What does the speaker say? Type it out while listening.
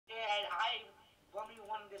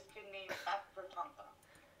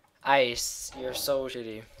Ice, you're so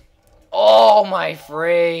shitty. Oh, my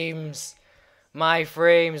frames. My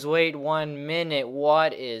frames. Wait 1 minute.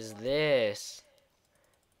 What is this?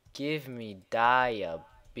 Give me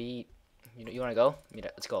beat. You wanna go?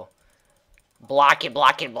 Let's go. Block it,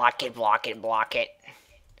 block it, block it, block it, block it.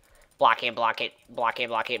 Block it, block it, block it,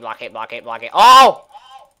 block it, block it, block it, block it. Oh!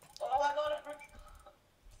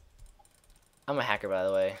 I'm a hacker, by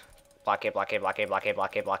the way. Block it, block it, block it, block it,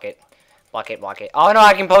 block it, block it. Block it, block it. Oh no,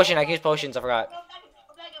 I can potion. I can use potions. I forgot.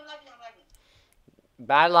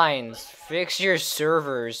 Bad lines. Fix your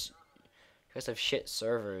servers. You guys have shit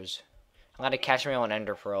servers. I'm gonna catch me on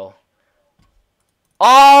Ender Pearl.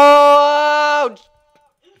 Oh!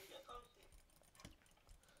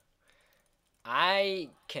 I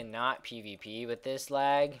cannot PvP with this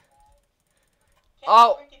lag.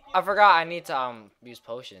 Oh, I forgot. I need to use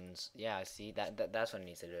potions. Yeah, see that's what it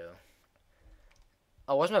needs to do.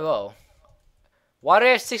 Oh, where's my bow? Why do I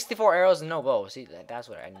have 64 arrows and no bow? See, that's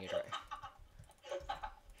what I need.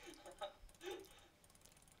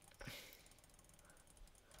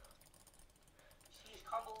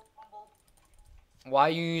 Why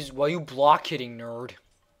you block hitting, nerd?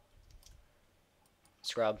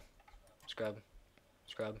 Scrub. Scrub.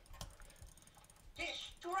 Scrub.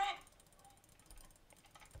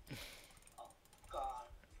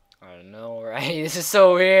 I don't know, right? This is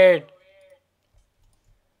so weird.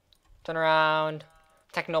 Turn around.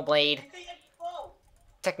 Technoblade.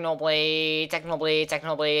 Technoblade. Technoblade.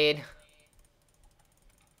 Technoblade.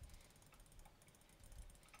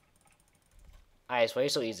 Ice, why are you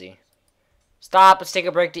so easy? Stop. Let's take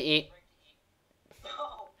a break to eat.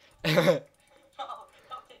 No.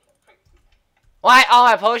 What? All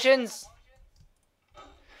my potions?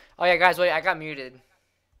 Oh yeah, guys, wait. I got muted.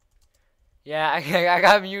 Yeah, I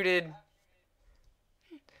got muted.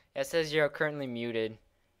 It says you're currently muted.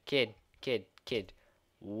 Kid.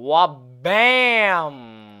 Wabam!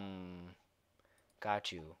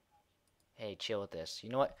 Got you. Hey, chill with this. You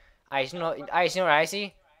know what? Ice, you know what I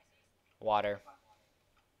see? Water.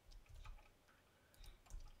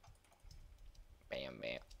 Bam,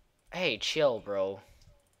 bam. Hey, chill, bro.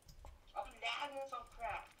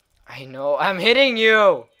 I know. I'm hitting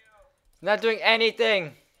you! Not doing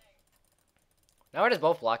anything. Now we're just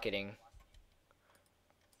both block hitting.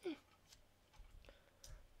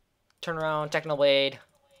 Turn around, Technoblade.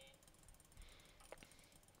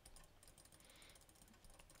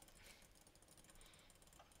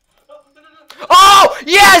 Oh!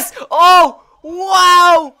 Yes! Oh!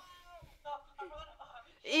 Wow!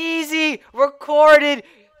 Easy! Recorded!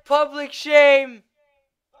 Public shame!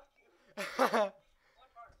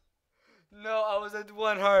 No, I was at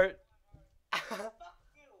 1 heart.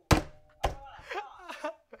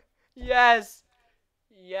 Yes!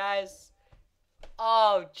 Yes!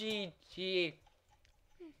 Oh, GG.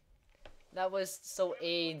 That was so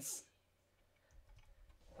AIDS.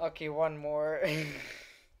 Okay, one more.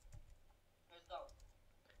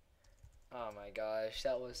 Oh my gosh,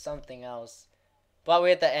 that was something else. But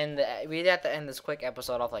we have to end this quick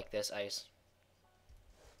episode off like this, Ice.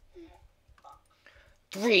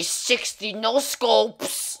 360 no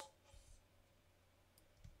scopes.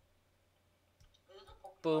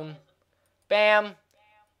 Boom. Bam.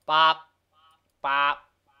 Bop. Bop.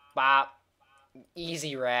 Bop.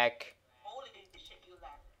 Easy wreck.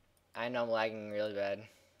 I know I'm lagging really bad.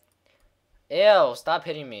 Ew, stop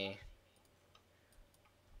hitting me.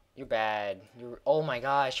 You're bad. Oh my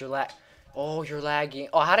gosh, you're you're lagging.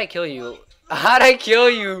 Oh, how'd I kill you? How'd I kill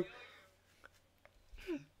you?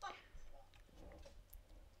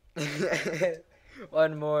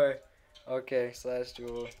 One more. Okay, slash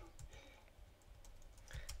duel.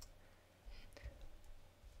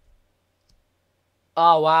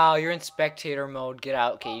 Oh wow, you're in spectator mode. Get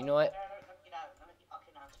out. Okay, you know what?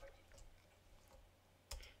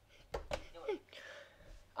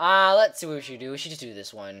 Let's see what we should do. We should just do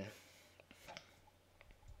this one.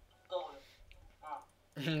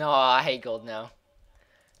 No, I hate gold now.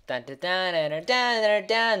 We're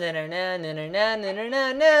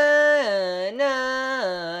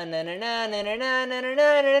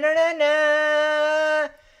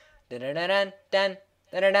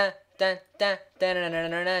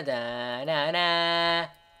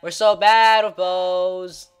so bad with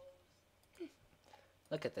bows.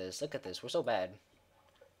 Look at this. Look at this. We're so bad.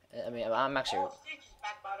 I mean, I'm actually.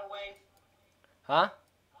 Back, by the way. Huh?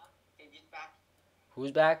 Back.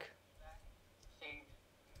 Who's back?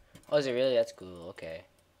 Oh, is it really? That's cool. Okay.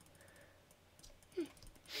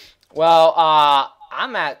 Well,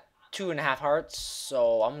 I'm at 2.5 hearts,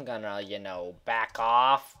 so I'm gonna, back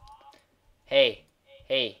off. Hey,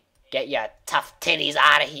 Get your tough titties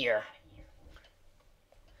out of here.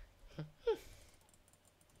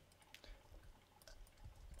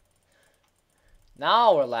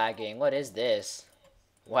 Now we're lagging. What is this?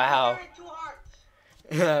 Wow.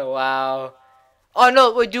 Wow. Oh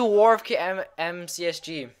no, we do war of kit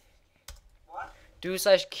MCSG. What? Do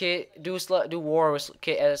slash kit do war with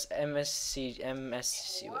kit as MSC.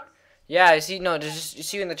 Yeah, you see just you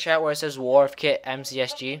see in the chat where it says war of kit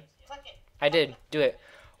MCSG. Click it. I did. Do it.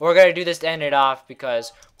 We're gonna do this to end it off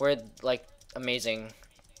because we're like amazing.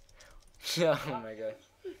 Oh my god.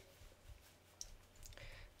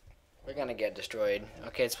 We're gonna get destroyed.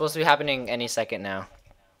 Okay, it's supposed to be happening any second now.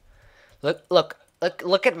 Look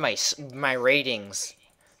at my ratings.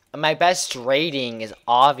 My best rating is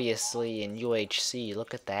obviously in UHC.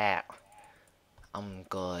 Look at that. I'm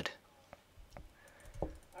good.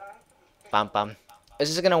 Bum bum.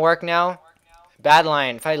 Is this gonna work now? Bad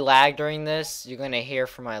line. If I lag during this, you're gonna hear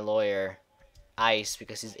from my lawyer, Ice,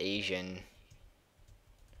 because he's Asian.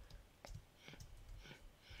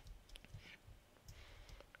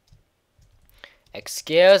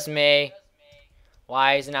 Excuse me.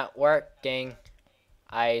 Why is it not working?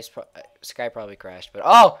 Skype probably crashed, but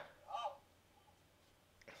oh!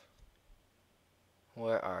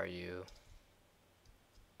 Where are you?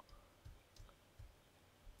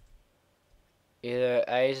 Either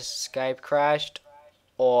Skype crashed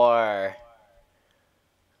or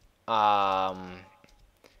oh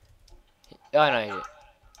no.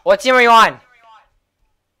 What team are you on? I'm on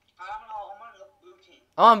the blue team.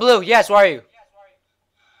 I'm on blue. Yes, where are you?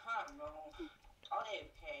 No. I'll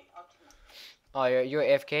AFK. Oh, you're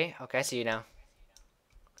AFK? Okay, I see you now.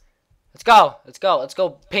 Let's go. Let's go. Let's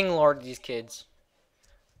go ping lord these kids.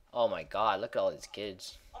 Oh my god, look at all these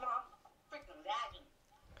kids. Oh no, I'm freaking lagging.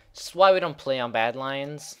 This is why we don't play on bad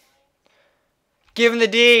lines. Give him the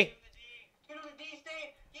D! Give him the D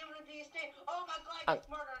state! Give him the D state! Oh my god, I just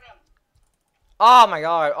murdered him! Oh my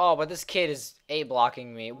god. Oh, but this kid is A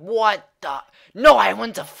blocking me. What the? No, I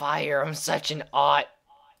went to fire. I'm such an odd.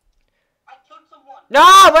 I killed someone! No,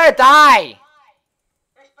 I'm gonna die!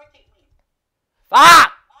 Respectate me!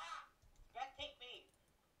 Ah! Respectate me!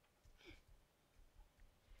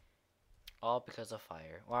 All because of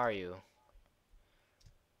fire. Where are you?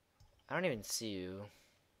 I don't even see you.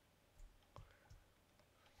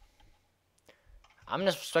 I'm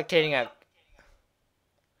just spectating at.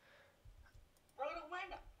 We're gonna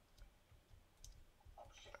win! Oh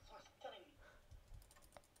shit, someone's killing me.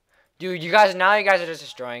 Dude, you guys are just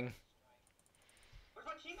destroying. Where's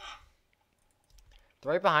my team at?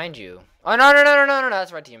 They're right behind you. Oh no,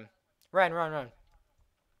 that's the right team. Run.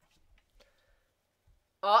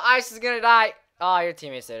 Oh, Ice is gonna die. Oh, your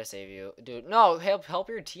teammate's there to save you. Dude, no, help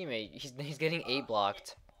your teammate. He's getting A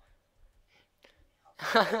blocked. It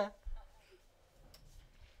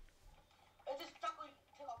just stuck with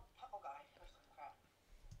taco guy or some crap.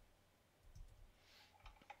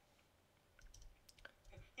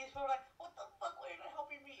 He's probably like, what the fuck, why are you not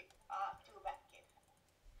helping me? To a back kid.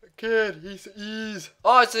 Kid, he's ease.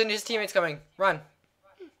 Oh, it's his teammate's coming. Run.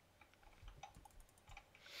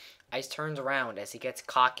 Ice turns around as he gets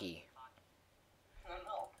cocky. I don't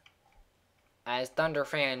know. As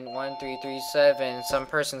Thunderfan1337, some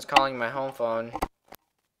person's calling my home phone.